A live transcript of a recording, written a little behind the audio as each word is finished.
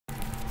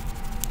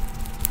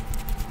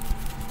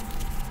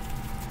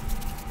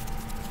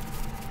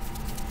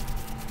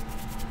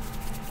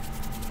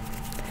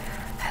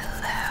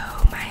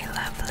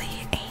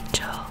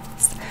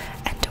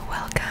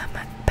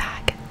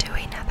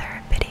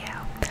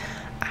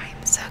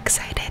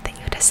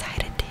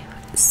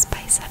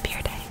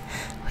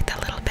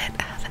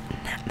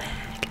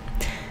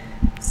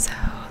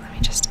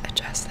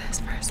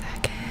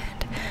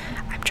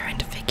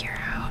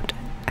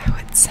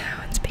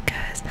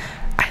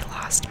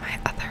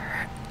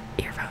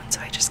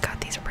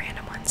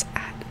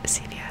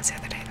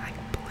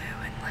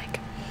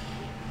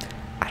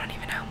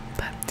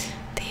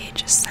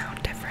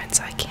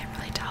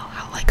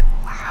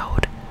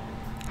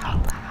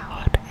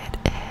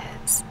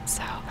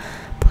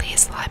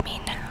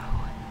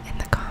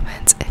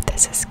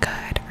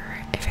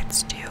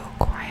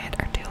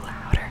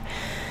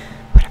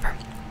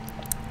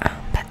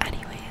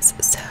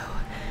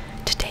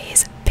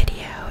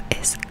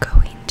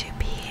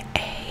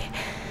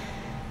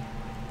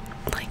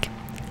like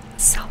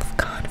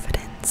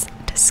self-confidence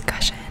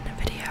discussion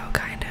video,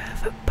 kind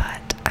of,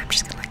 but I'm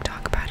just gonna like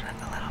talk about it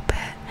a little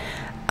bit.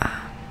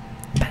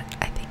 But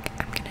I think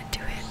I'm gonna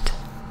do it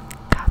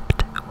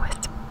cupped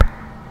whispered,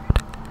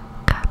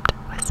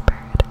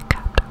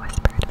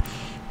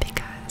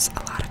 because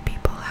a lot of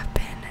people have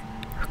been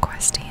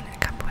requesting a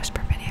cupped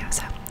whisper video,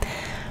 so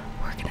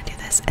we're gonna do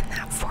this in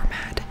that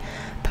format.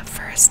 But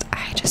first,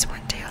 I just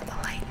want to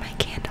light my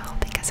candle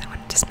because I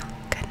want it to smell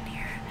good in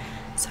here.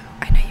 So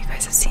I know you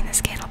guys have seen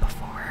this candle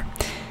before.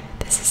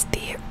 This is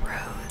the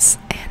rose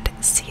and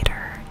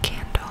cedar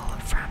candle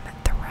from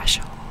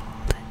Threshold.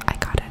 I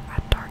got it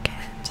at Target.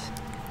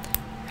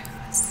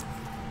 Rose.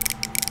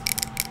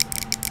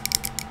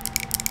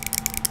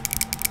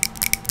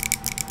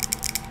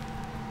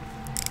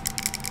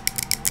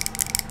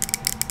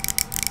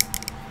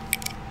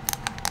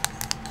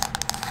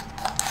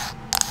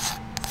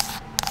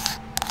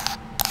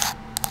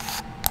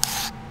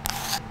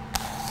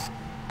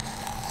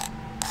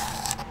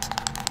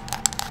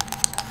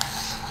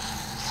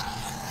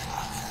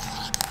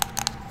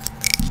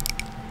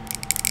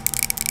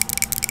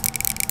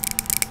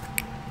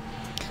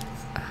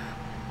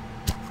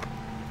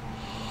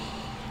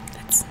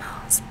 It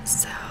smells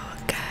so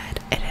good.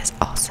 It is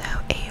also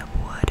a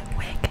wood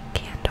wick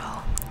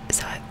candle,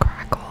 so it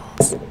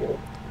crackles.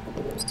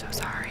 So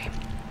sorry.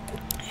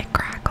 It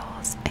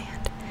crackles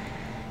and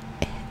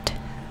it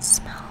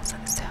smells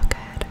so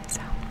good.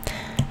 So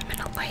I'm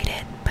gonna light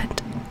it,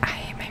 but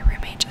my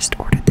roommate just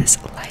ordered this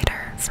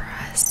lighter for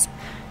us.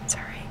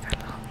 Sorry, got a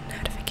little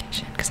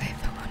notification because I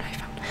film on my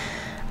phone.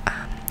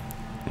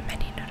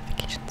 Many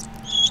notifications.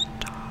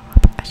 Stop.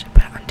 I should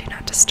put it on Do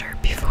Not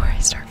Disturb before I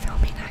start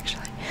filming,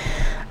 actually.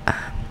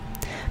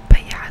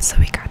 But yeah, so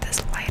we got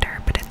this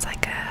lighter, but it's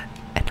like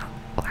an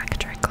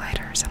electric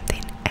lighter or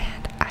something,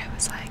 and I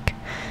was like,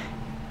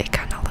 it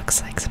kind of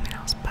looks like something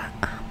else, but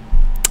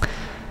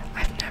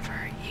I've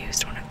never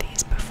used one of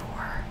these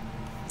before,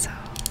 so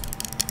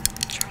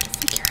try to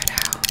figure it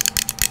out.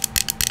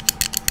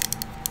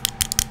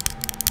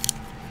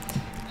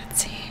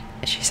 Let's see.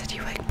 She said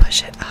you like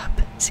push it up.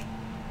 See?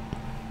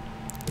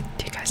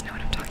 Do you guys know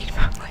what I'm talking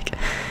about? Like, it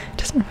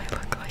doesn't really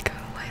look like a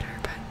lighter,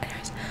 but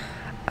anyways.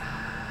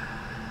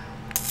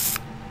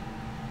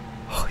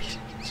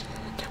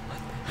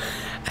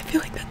 I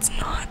feel like that's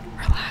not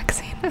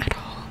relaxing at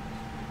all.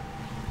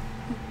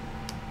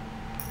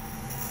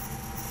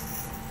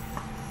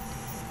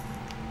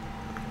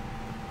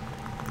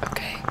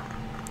 Okay,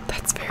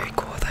 that's very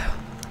cool though.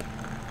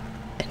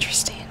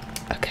 Interesting.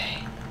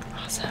 Okay,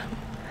 awesome.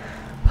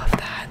 Love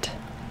that.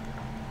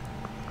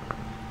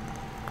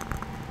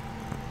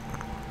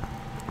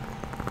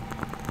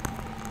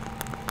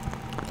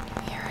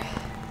 Can you hear it?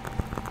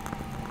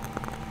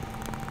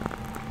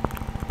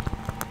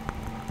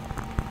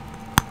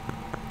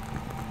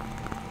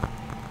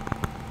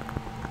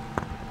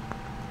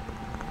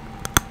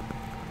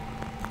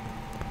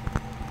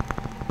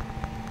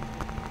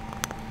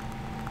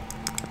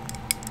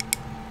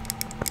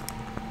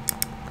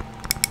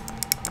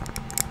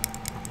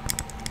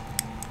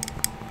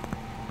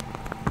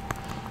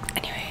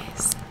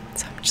 Anyways,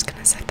 so I'm just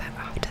gonna set that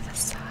off to the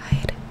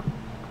side.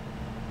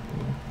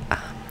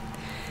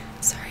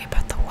 Sorry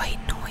about the white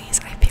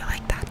noise. I feel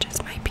like that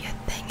just might be a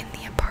thing in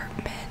the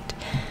apartment.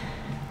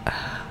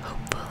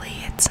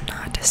 Hopefully it's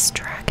not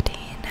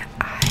distracting.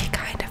 I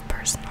kind of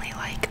personally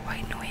like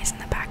white noise in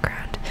the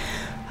background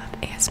of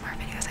ASMR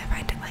videos. I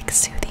find it like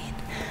soothing.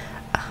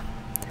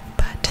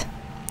 But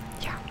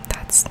yeah,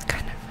 that's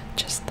kind of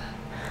just the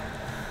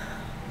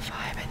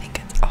vibe. I think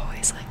it's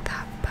always like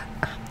that,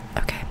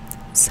 but okay.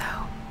 So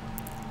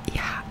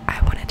yeah,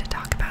 I wanted to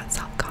talk about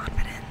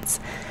self-confidence.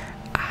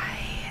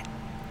 I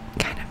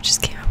kind of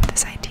just came up with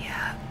this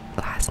idea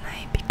last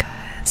night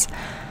because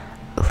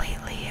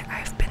lately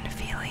I've been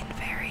feeling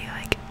very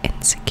like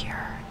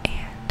insecure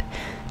and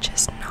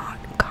just not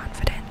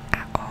confident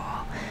at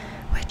all,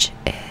 which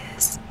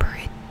is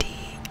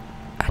pretty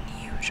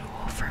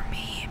unusual for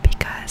me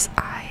because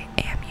I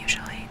am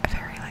usually a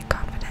very like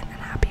confident and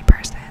happy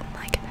person.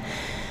 Like,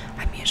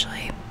 I'm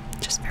usually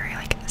just very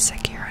like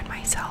secure in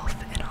myself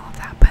and all of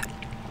that, but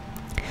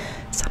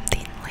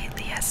something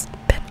lately has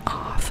been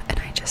off and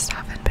I just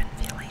haven't been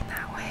feeling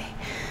that way.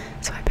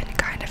 So I've been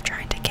kind of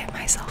trying to get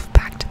myself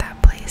back to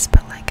that place,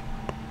 but like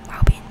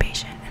while being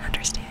patient and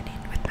understanding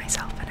with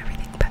myself and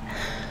everything. But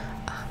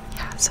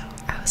yeah, so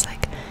I was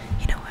like,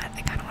 you know what,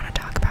 I kind of want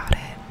to talk about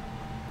it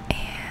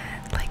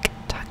and like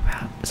talk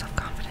about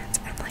self-confidence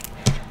and like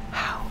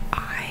how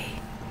I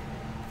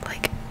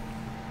like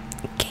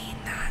gain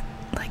that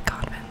like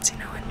confidence, you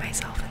know, in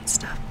myself and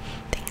stuff,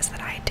 things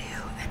that I do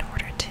in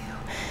order to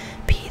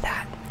be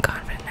that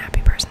confident,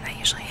 happy person that I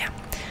usually am.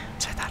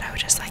 So I thought I would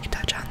just like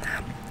touch on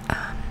that.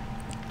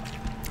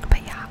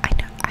 But yeah,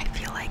 I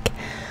feel like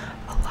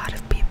a lot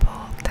of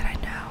people that I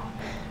know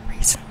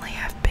recently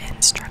have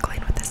been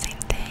struggling with the same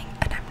thing,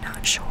 and I'm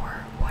not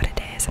sure what it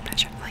is. I'm not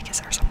sure, like, is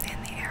there something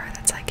in the air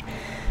that's like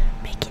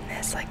making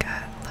this like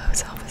a low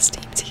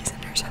self-esteem season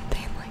or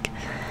something? Like,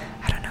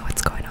 I don't know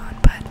what's going on,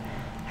 but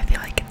I feel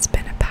like it's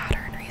been a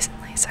pattern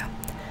recently. So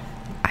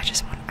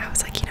I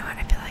was like, you know what,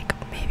 I feel like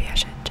maybe I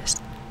should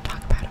just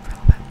talk about it for a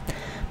little bit.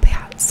 But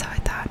yeah, so I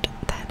thought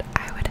that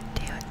I would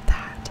do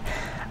that.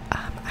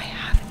 I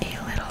have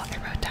I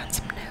wrote down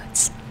some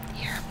notes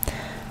here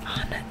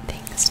on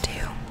things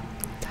to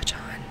touch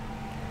on.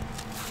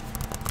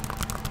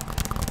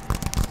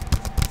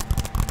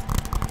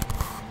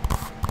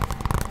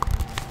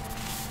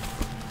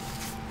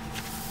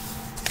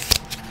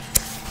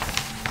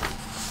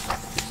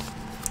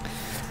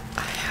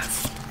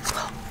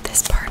 Well,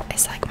 this part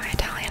is like my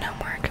Italian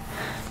homework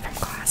from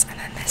class, and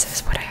then this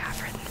is what I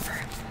have written for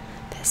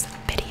this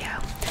video.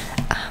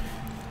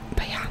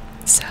 But yeah,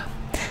 so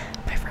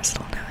my first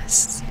little note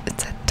is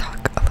to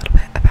talk a little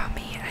bit about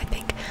me, and I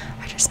think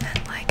I just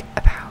meant like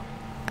about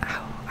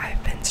how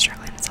I've been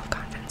struggling with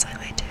self-confidence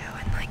lately too,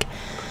 and like,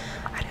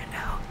 I don't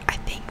know, I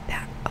think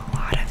that a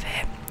lot of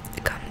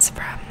it comes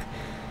from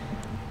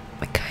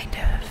kind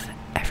of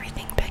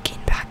everything picking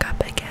back up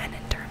again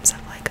in terms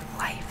of like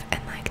life,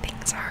 and like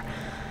things are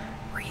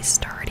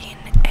restarting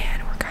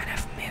and we're kind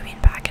of moving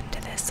back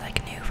into this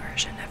like new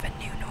version of a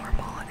new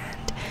normal,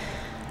 and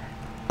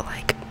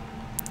like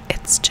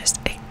it's just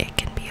it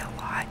can be a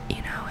lot,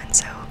 you know. And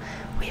so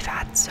we've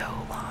had so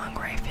long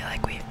where I feel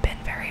like we've been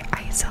very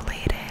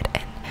isolated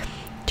and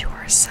to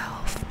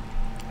ourselves,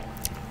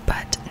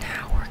 but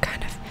now we're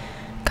kind of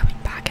coming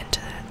back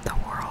into the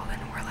world,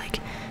 and we're like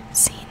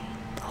seeing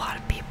a lot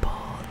of people,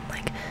 and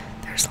like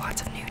there's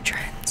lots of new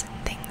trends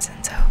and things,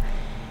 and so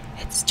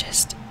it's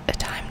just a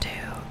time to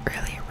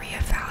really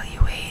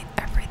reevaluate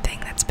everything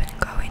that's been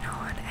going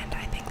on. And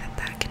I think that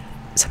that can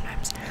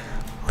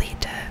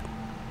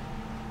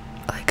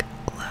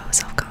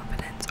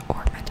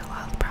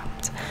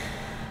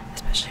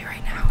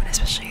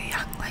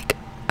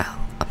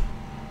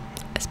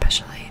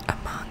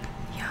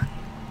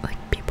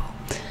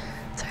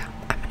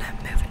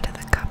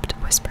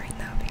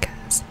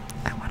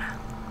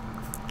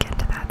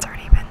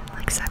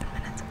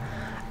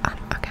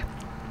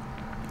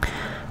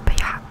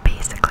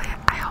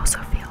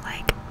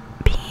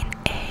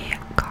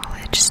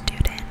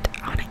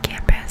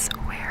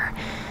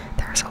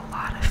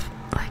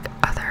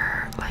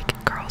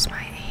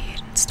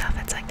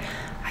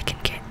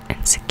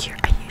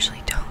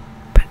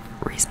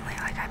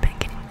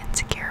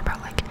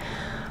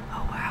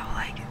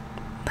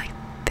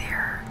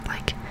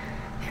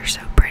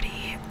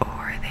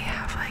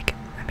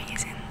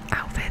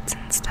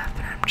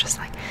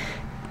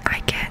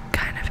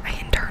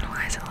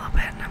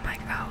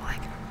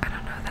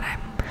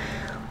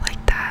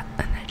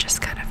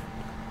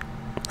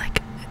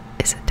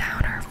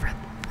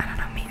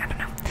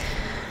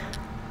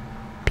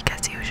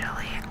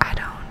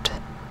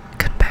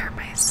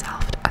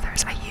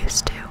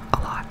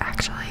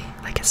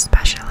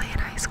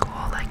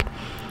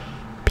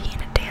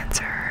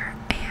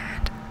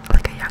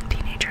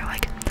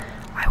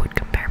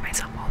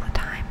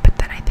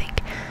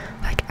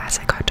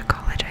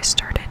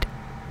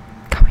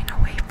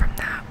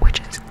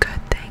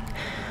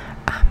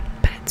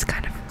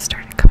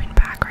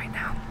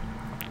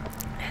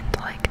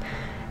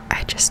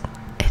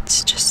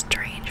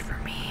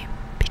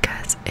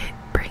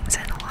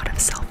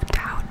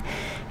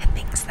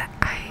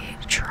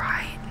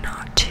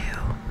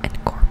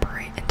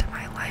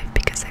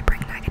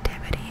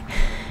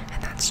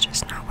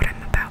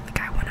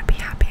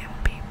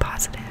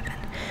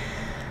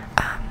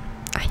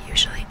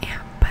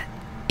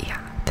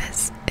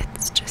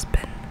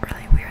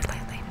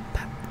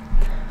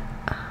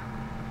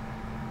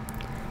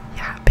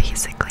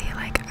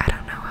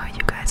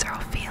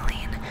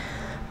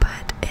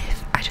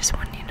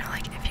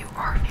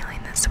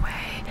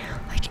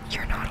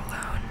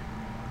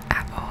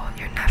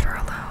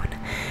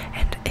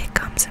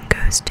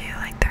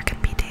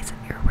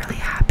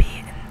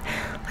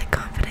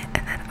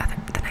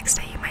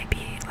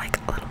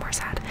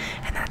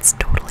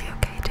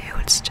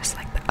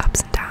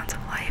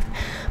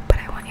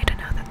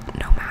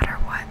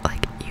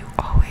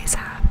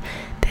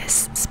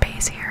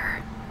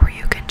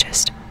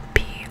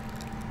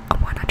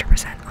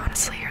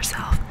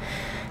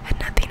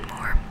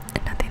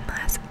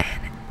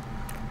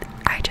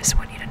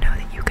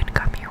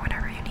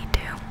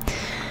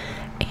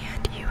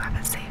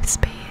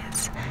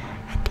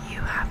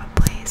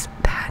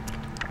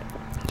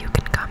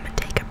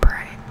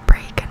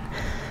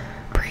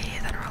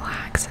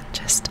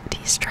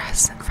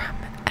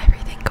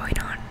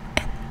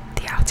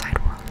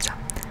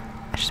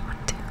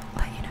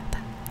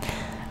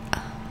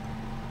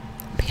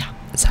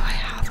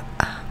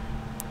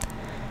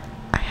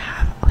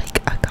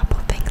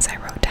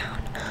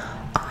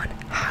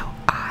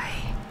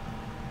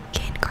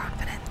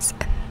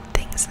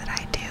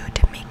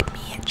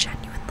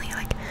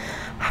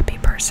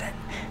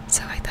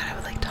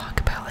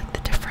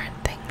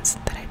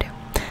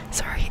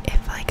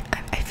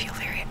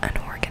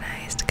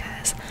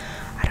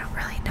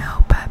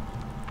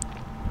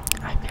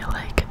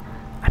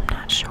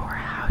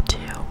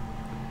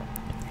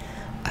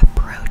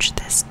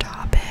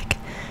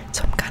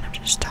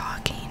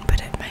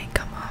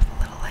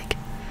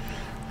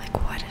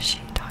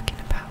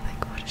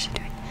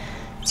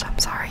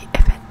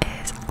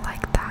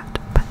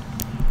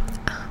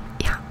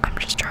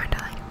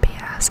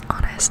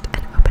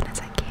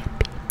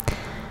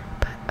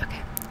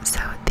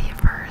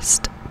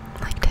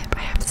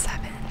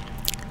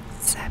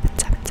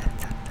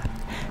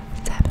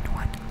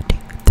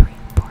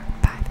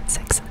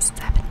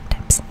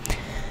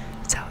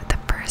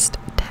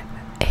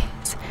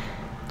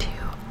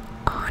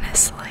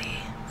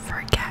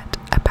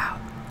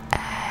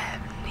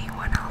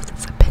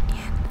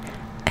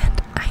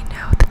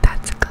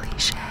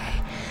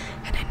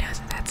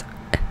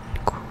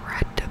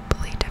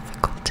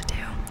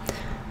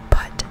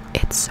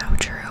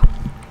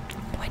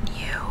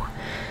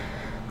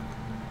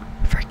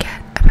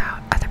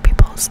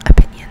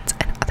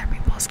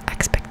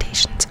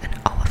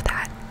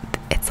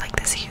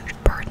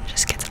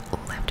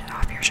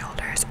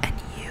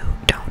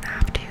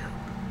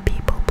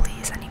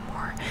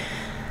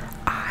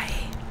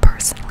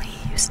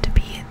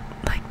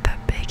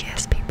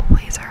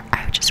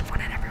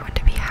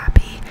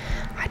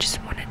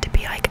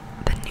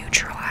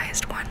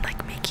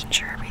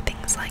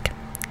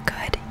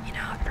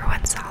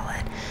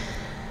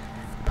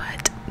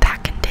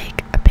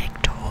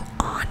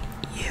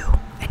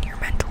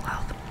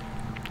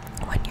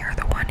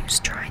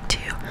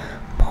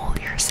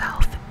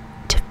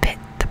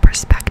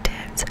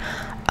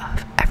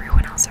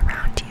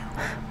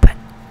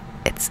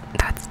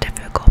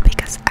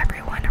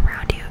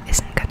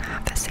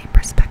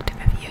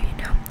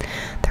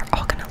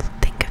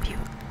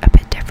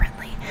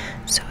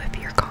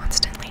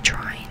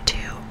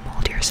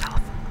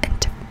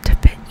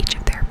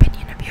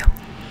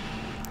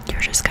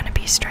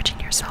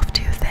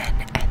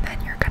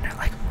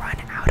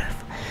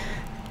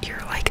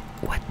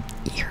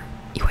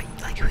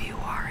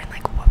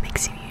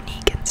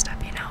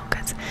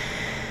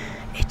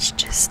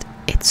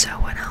it's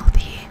so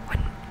unhealthy when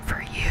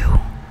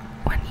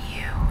you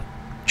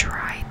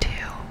try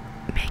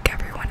to make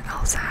everyone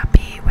else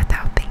happy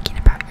without thinking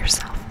about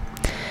yourself.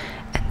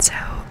 And so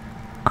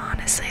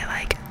honestly,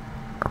 like,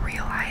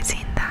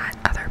 realizing that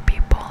other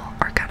people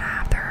are gonna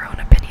have their own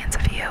opinions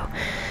of you,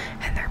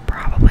 and they're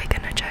probably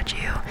gonna judge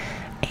you,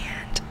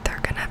 and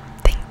they're gonna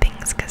think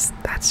things, because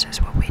that's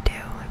just what we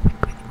do.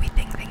 Like, we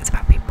think things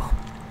about people,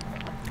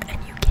 and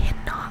you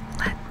cannot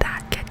let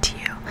that get to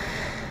you.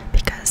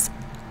 Because,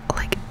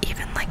 like,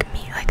 even like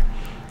me, like,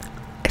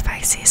 if I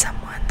see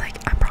someone, like,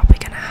 I'm probably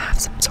gonna have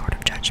some sort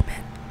of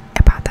judgment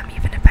about them,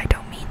 even if I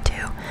don't mean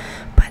to.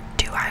 But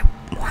do I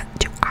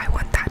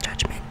want that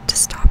judgment to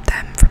stop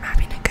them from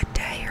having a good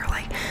day, or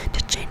like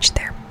to change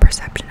their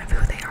perception of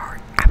who they are?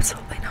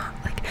 Absolutely not.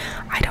 Like,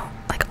 I don't,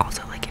 like,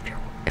 also, like,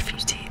 if you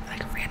see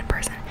like a random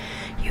person,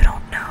 you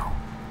don't know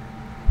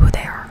who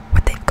they are,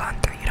 what they've gone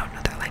through, you don't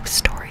know their life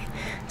story.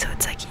 So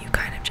it's like you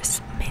kind of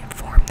just may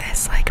form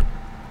this like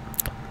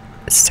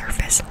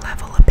surface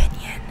level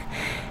opinion,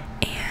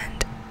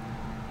 and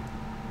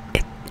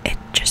it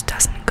just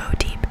doesn't go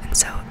deep, and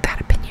so that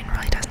opinion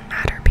really doesn't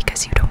matter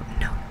because you don't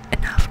know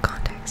enough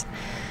context.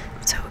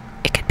 So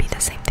it could be the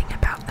same thing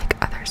about like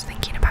others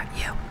thinking about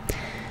you.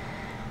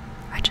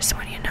 I just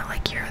want you to know,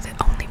 like, you're the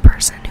only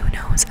person who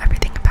knows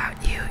everything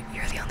about you.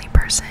 You're the only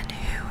person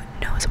who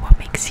knows what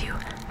makes you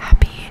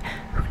happy,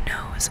 who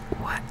knows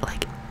what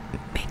like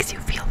makes you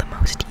feel the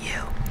most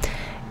you.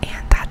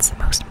 And that's the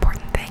most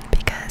important thing,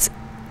 because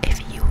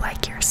if you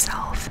like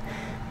yourself,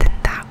 then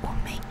that will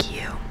make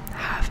you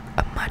have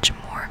a much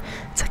more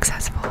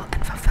successful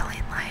and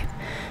fulfilling life,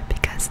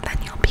 because then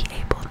you'll be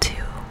able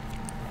to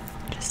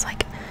just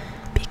like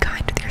be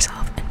kind with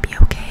yourself and be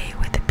okay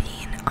with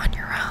being on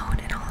your own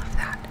and all of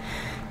that.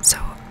 So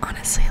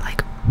honestly,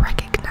 like,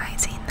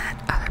 recognizing that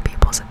other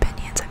people's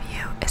opinions of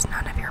you is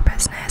none of your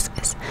business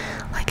is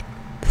like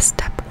the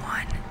step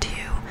one to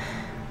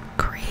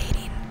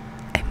creating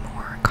a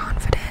more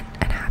confident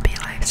and happy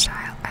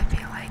lifestyle, I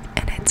feel like.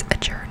 And it's a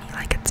journey.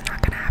 Like, it's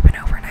not gonna happen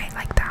overnight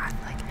like that.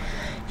 Like,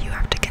 you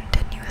have to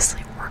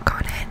continuously work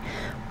on it,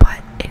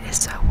 but it is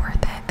so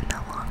worth it in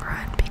the long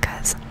run,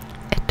 because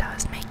it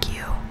does make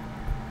you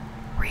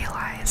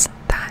realize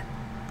that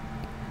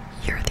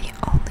you're the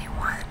only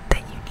one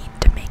that you need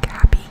to make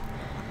happy.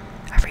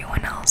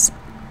 Everyone else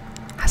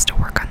has to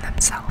work on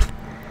themselves,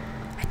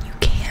 and you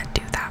can't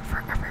do that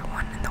for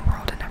everyone in the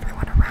world and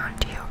everyone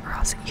around you, or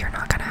else you're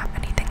not gonna have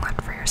anything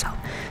left for yourself.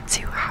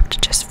 So you have to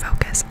just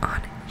focus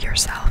on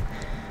yourself,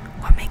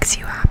 what makes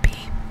you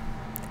happy,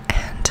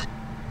 and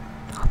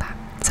all that.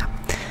 So,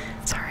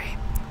 sorry,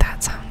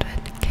 that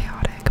sounded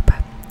chaotic,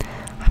 but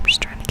I'm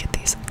just trying to get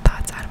these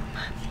thoughts out of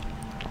my mind.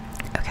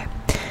 Okay.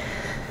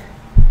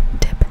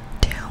 Tip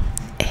 2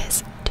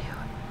 is to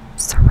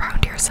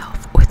surround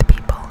yourself with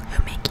people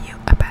who make you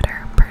a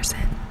better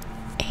person.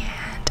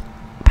 And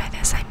by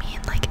this I mean,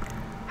 like,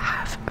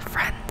 have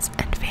friends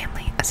and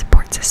family, a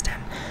support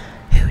system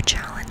who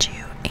challenge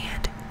you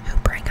and who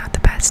bring out the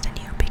best in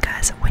you,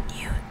 because when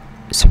you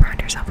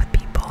surround yourself with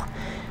people,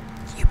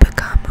 you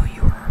become who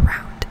you are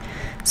around.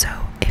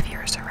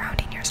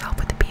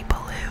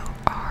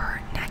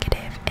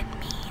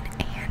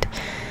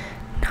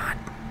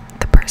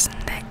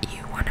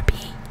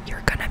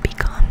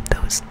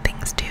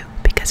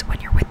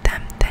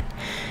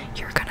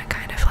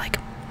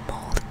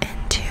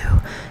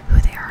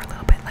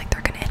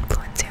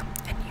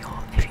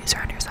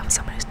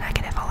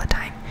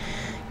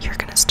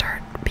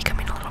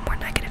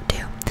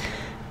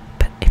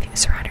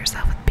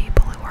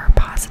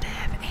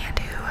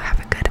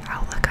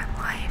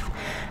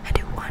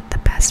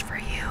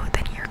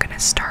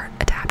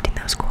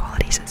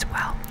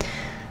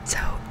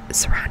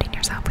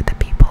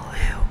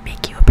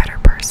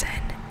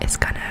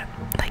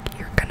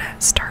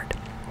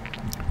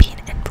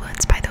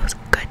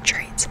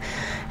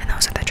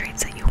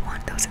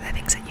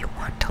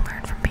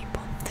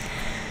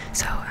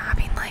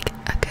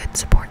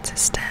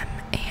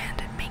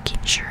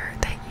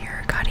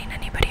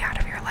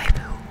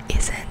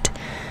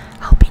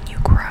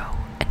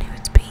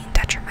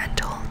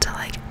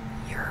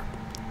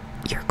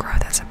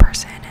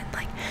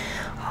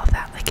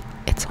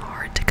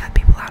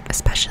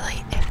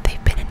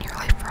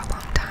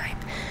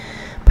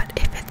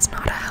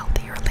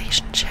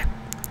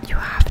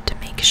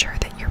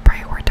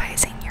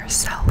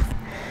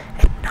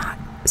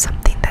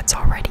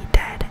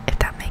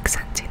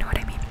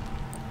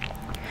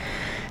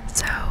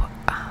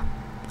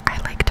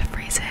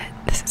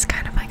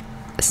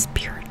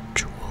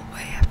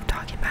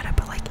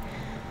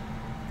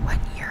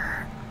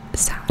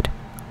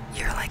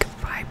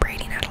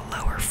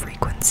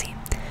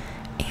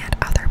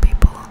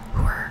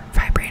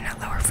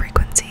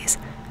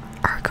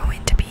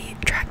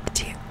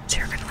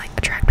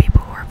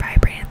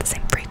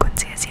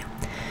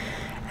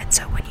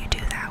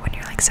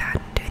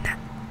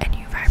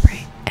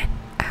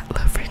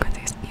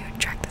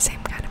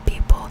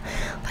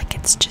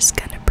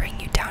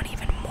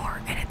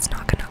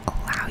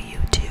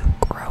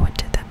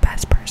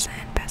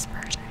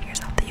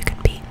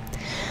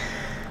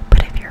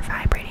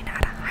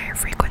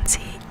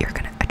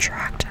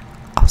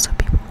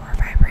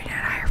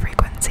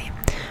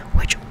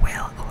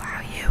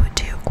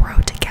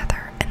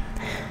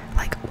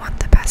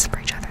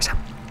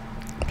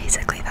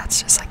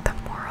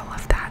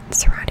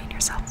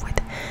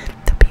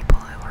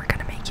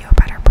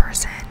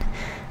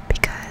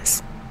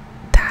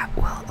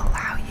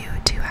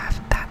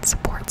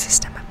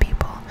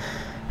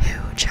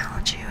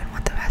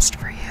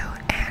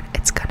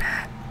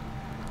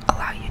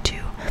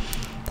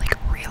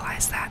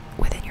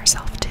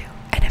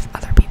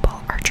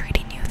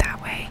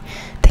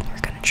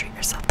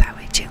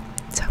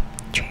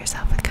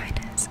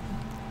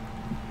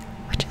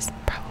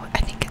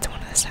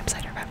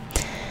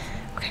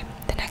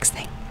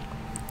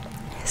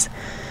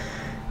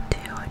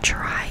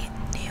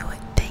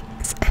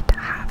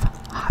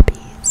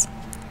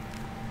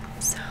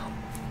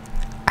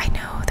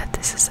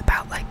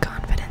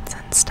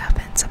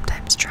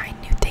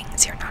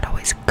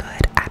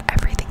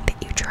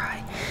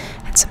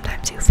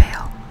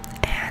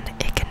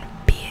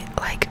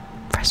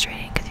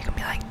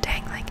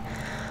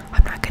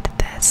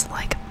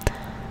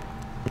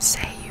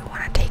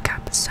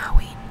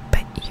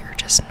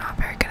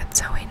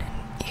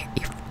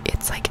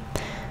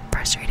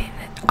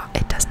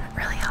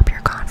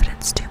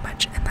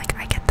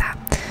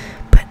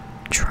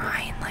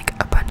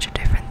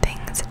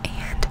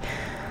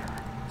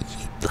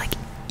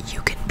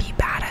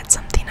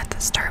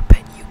 start,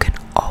 but you can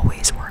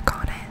always work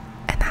on it.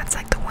 And that's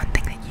like the one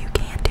thing that you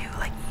can do.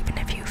 Like, even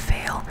if you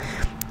fail,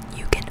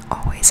 you can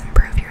always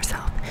improve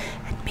yourself.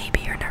 And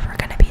maybe you're never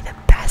gonna be the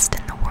best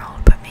in the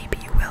world, but maybe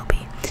you will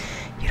be.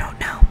 You don't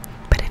know.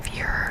 But if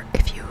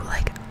you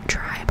like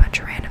try a bunch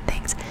of random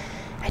things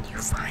and you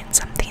find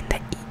something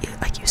that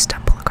you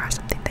stumble across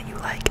something that you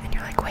like, and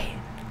you're like, wait,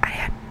 I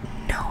had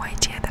no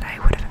idea that I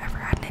would have ever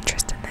had an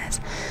interest in this.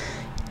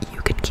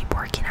 You can keep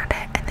working at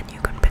it, and then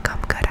you can become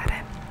good at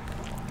it.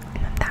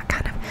 And then that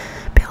kind of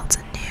builds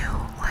a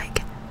new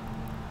like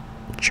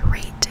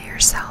trait to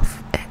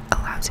yourself. It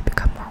allows you to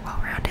become more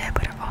well-rounded,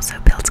 but it also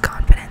builds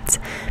confidence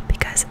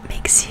because it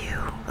makes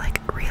you like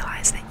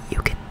realize that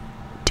you can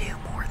do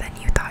more than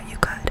you thought you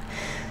could.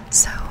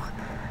 So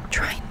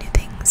trying new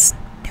things,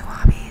 new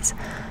hobbies,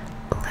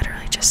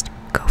 literally just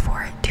go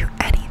for it. Do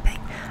anything.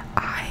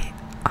 I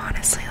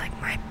honestly, like,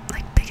 my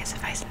biggest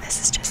advice in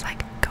this is just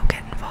like go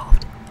get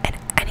involved in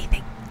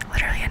anything,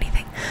 literally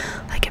anything.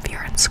 Like, if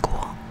you're in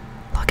school,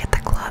 look at the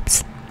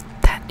clubs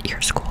that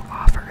your school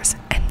offers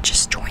and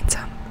just join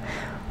some.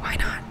 Why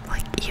not?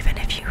 Like, even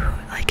if you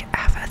like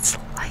have a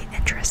slight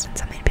interest in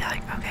something, be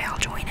like, okay, I'll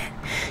join it.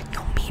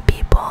 You'll meet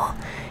people,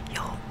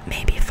 you'll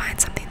maybe find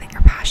something that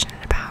you're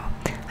passionate about.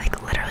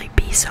 Like, literally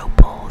be so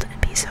bold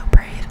and be so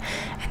brave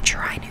and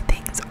try new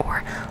things,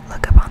 or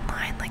look up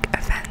online like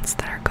events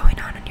that are going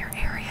on in your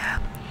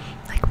area,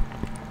 like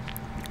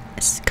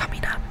is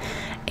coming up,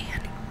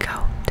 and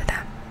go to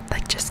them.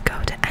 Like, just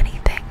go to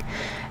anything,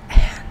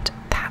 and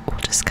that will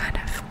just kind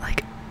of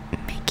like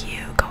make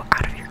you go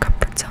out of your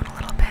comfort zone a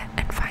little bit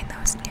and find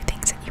those new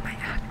things that you might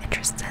have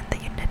interest in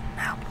that you didn't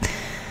know.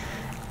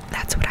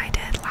 That's what I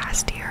did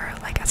last year.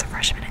 Like, as a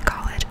freshman in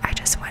college, I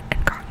just went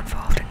and got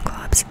involved in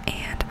clubs,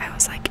 and I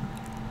was like,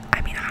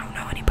 I mean, I don't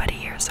know anybody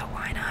here, so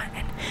why not?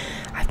 And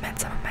I've met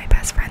some of my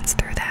best friends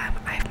through them.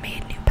 I've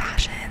made new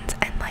passions,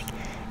 and like,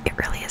 it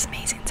really is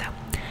amazing. So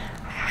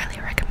I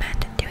highly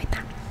recommend doing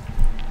that.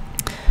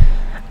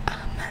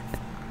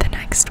 The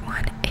next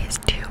one is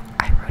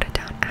I wrote it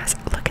down as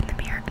look in the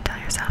mirror and tell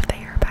yourself that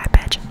you're a bad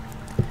bitch.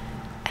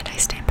 And I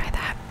stand by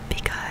that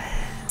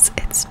because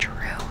it's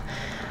true.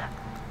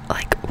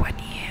 Like, when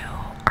you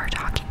are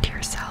talking to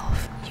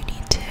yourself, you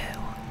need to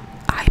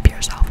hype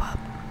yourself up,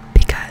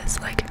 because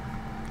like,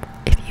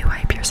 if you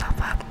hype yourself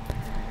up,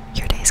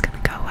 your day's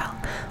gonna go well.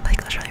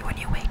 Like, literally, when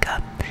you wake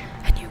up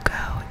and you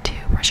go to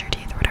brush your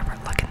teeth or whatever,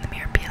 look in the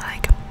mirror and be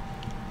like,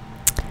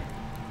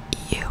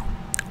 you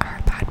are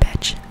a bad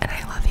bitch, and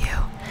I love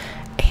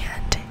you,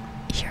 and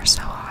you're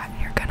so hot,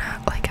 and you're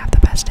gonna like have the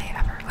best day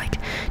ever. Like,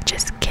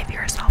 just give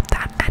yourself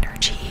that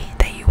energy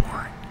that you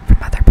want from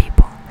other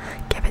people.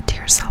 Give it to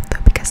yourself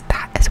though, because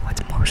that is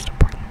what's most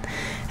important,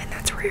 and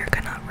that's where you're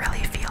gonna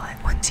really feel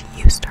it once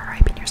you start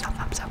hyping yourself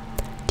up. So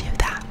do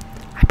that.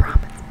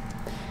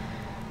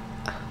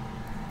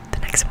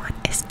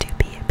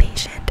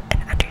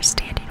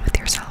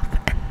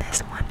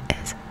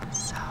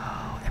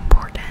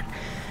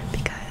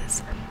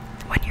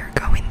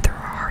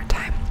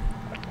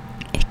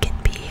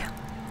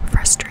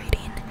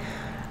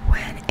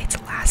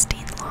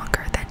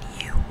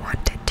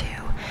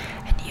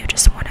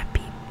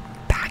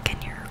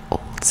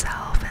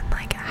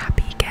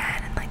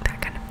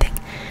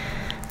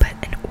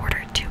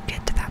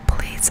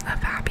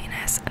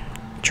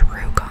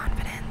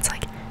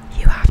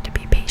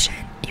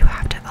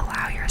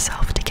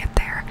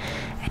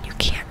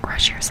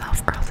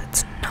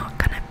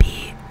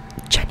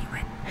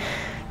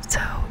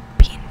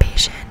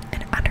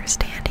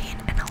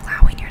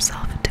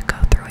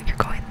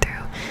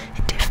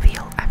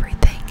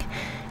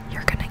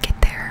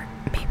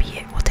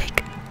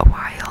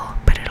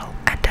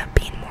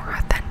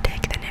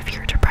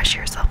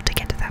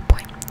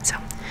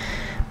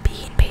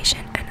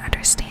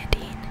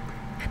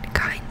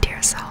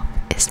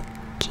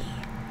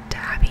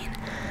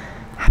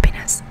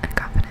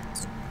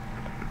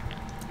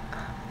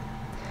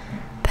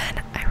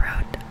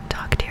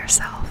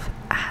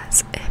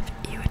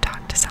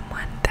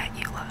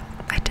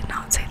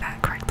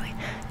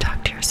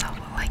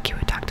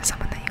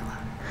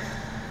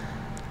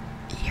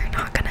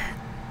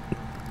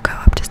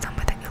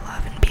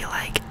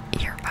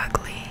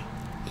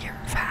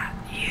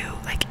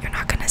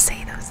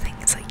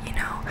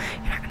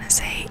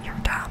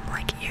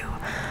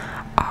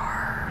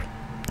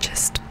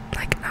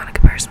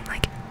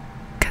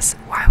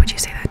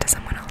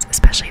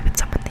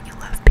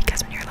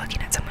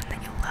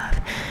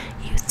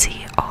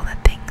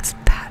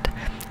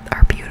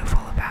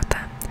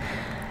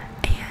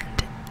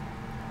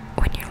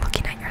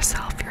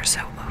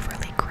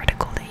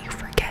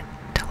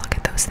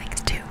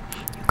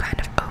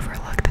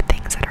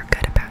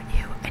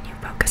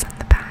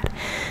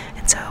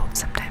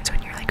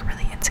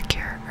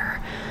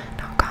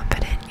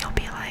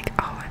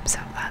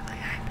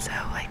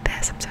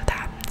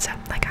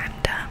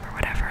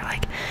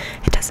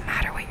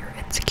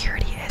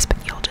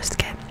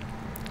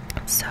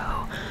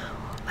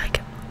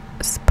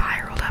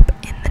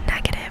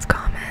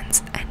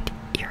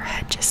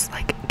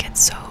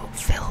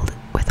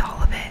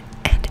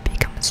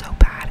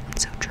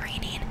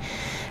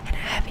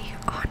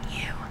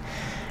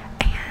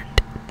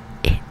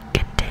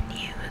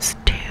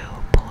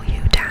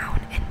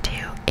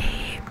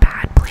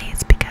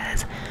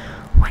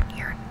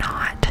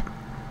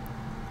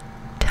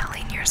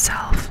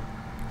 yourself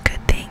good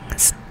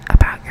things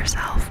about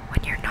yourself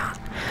when you're not.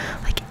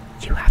 Like,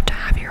 you have to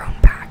have your own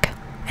back,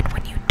 and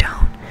when you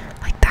don't,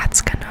 like,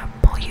 that's gonna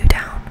pull you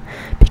down,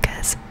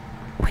 because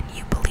when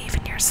you believe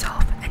in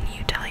yourself and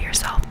you tell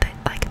yourself that,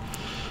 like,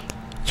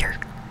 you're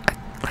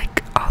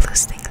like all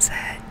those things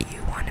that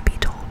you want to be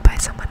told by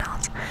someone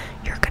else,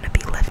 you're gonna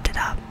be lifted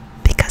up,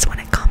 because when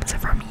it comes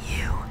from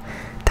you,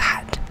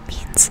 that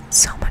means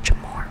so much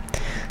more.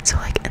 So,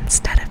 like,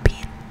 instead of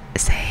being,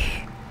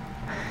 say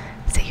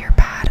you're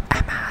bad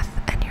at math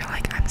and you're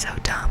like, I'm so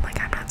dumb,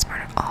 like, I'm not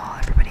smart at all,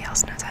 everybody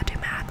else knows how to do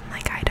math and,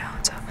 like, I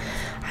don't, so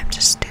I'm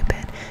just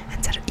stupid.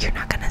 Instead of, you're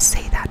not gonna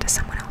say that to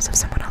someone else. If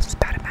someone else is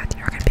bad at math,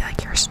 you're not gonna be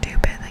like, you're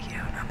stupid, like, you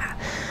don't know math.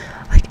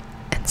 Like,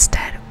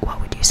 instead,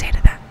 what would you say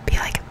to them? Be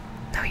like,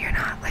 no, you're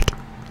not, like,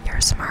 you're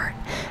smart,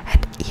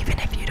 and even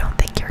if you don't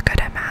think you're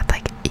good at math,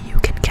 like, you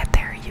can get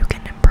there, you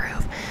can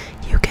improve,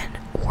 you can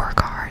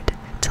work hard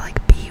to,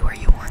 like, be where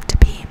you want to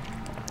be.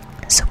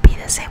 So be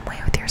the same way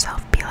with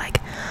yourself. Be like,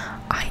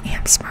 I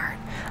am smart,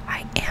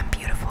 I am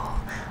beautiful,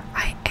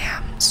 I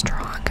am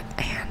strong,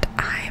 and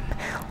I'm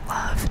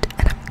loved,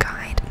 and I'm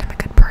kind, and I'm a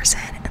good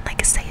person, and,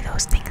 like, say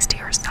those things to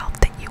yourself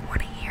that you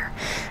want to hear,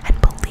 and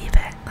believe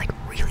it, like,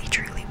 really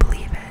truly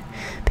believe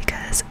it,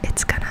 because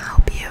it's gonna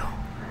help you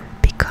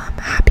become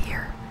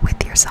happier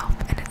with yourself,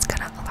 and it's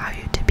gonna allow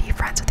you to be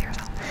friends with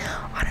yourself.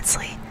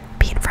 Honestly,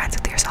 being friends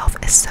with yourself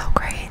is so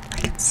great,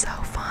 like, it's so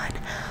fun.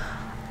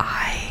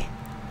 I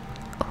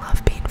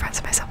love being friends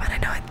with myself, and I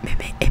know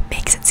it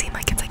makes it seem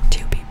like it's like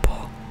two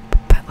people,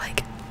 but,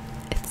 like,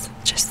 it's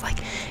just like,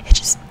 it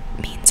just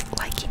means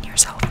liking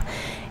yourself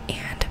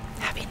and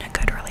having a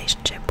good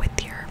relationship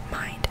with your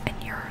mind and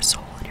your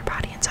soul and your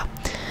body. And so,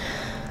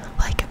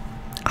 like,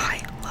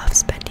 I love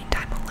spending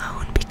time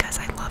alone because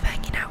I love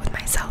hanging out with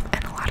myself,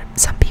 and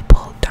some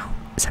people don't.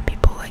 Some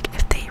people, like,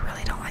 if they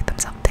really don't like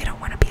themselves, they don't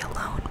want to be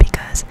alone,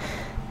 because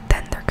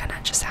then they're gonna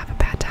just have a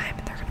bad time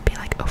and they're gonna be,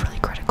 like, overly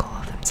critical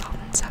of themselves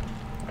and stuff.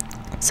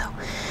 So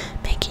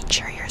making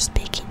sure you're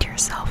speaking to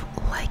yourself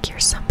like you're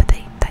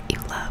somebody that you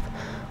love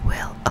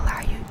will allow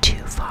you to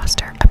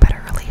foster a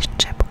better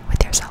relationship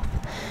with yourself,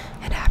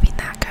 and having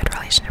that good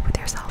relationship with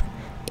yourself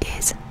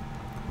is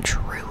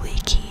truly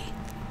key.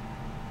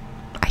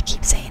 I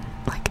keep saying,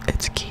 like,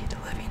 it's key to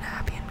living a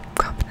happy and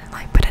confident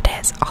life, but it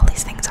is. All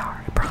these things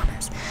are, I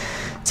promise.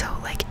 So,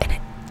 like, and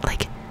it,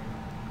 like,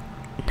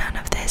 none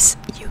of this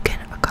you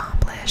can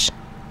accomplish,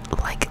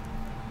 like,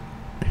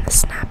 in the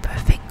snap of a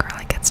finger.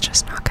 Like, it's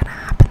just not gonna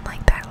happen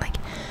like that. Like,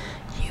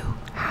 you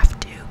have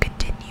to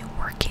continue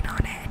working on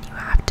it, and you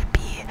have to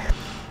be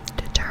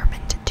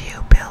determined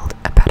to build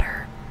a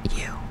better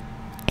you,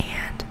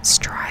 and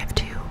strive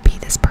to be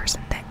this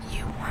person that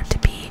you want to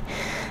be,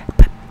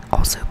 but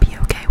also be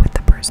okay with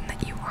the person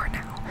that you are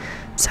now.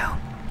 So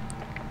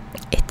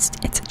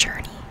it's a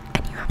journey,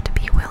 and you have to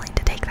be willing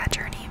to take that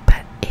journey,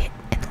 but it,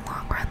 in the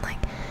long run, like,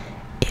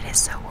 it is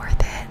so worth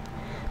it,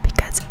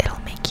 because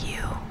it'll make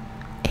you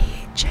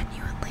a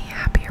genuinely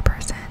happier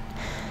person,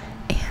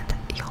 and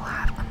you'll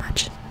have a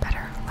much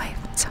better life.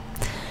 So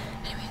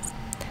anyways,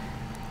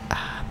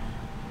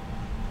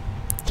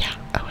 yeah,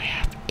 oh, I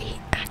have 8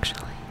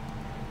 actually.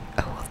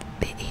 Oh, well,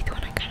 the 8th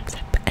one I kind of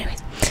said, but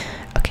anyways,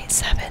 okay,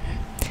 7.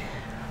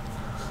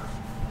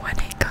 When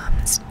it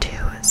comes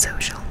to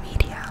social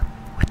media,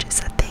 which is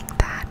a thing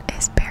that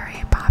is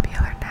very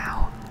popular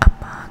now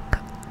among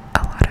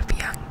a lot of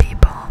young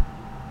people,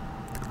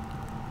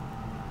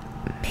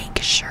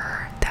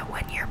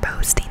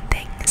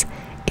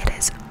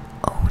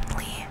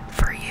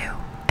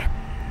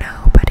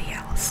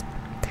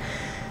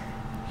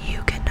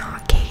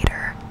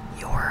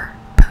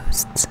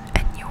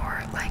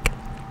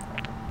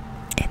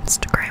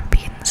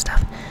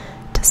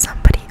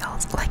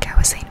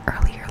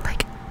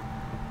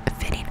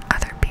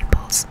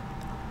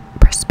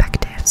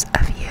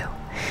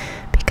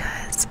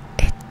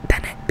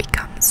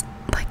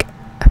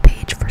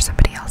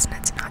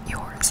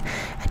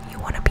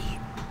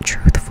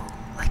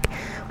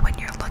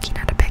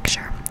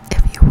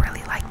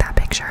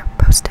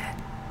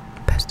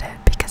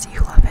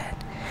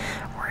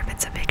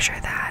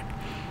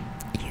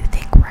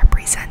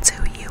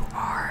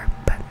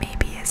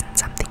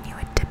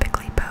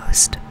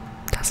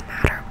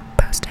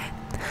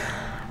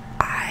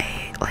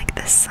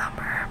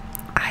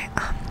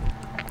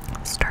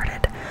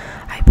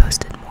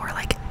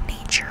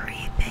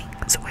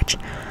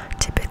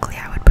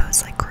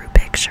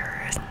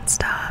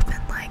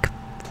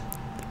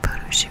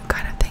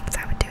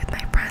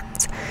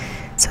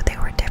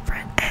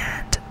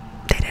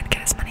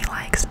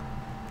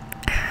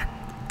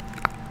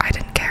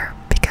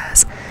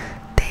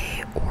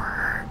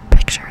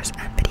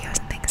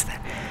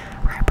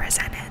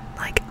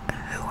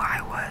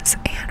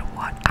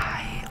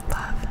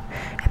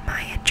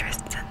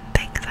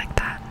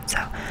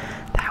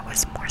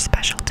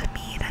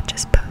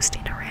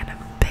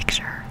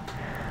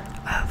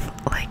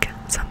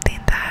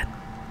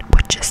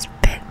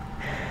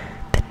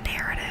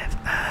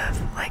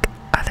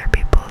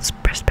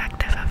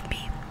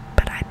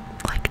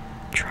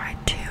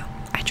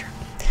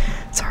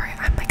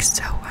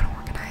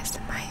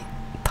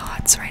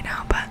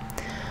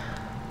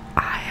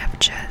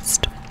 just